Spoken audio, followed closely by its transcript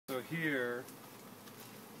here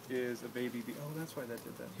is a baby bee. Oh, that's why that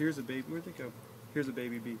did that. Here's a baby. Where'd they go? Here's a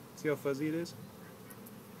baby bee. See how fuzzy it is?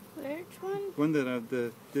 Which one? One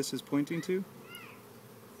that this is pointing to.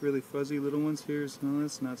 Really fuzzy little ones. Here's, no,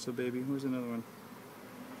 that's not so baby. Where's another one?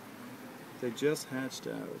 They just hatched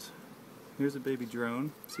out. Here's a baby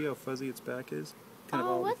drone. See how fuzzy its back is?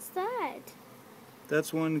 What's that?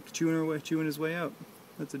 That's one chewing his way out.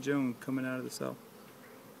 That's a drone coming out of the cell.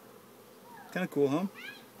 Kind of cool, huh?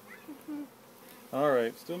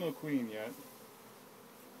 Alright, still no queen yet.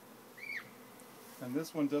 And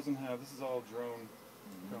this one doesn't have, this is all drone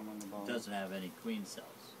comb on the bottom. Doesn't have any queen cells.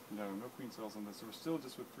 No, no queen cells on this. So we're still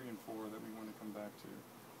just with 3 and 4 that we want to come back to.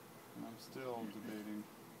 And I'm still debating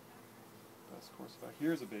best course of action.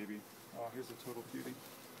 Here's a baby. Oh, here's a total cutie.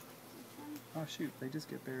 Oh shoot, they just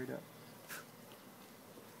get buried up.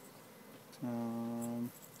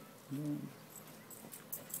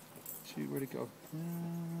 Shoot, where'd it go?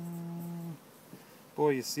 Boy,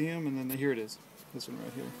 you see him, and then here it is. This one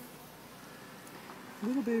right here.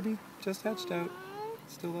 Little baby, just hatched out.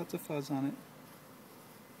 Still lots of fuzz on it.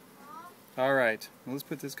 Alright, well, let's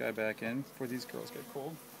put this guy back in before these girls get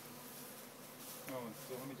cold. Oh, and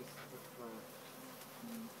still, let me just look for...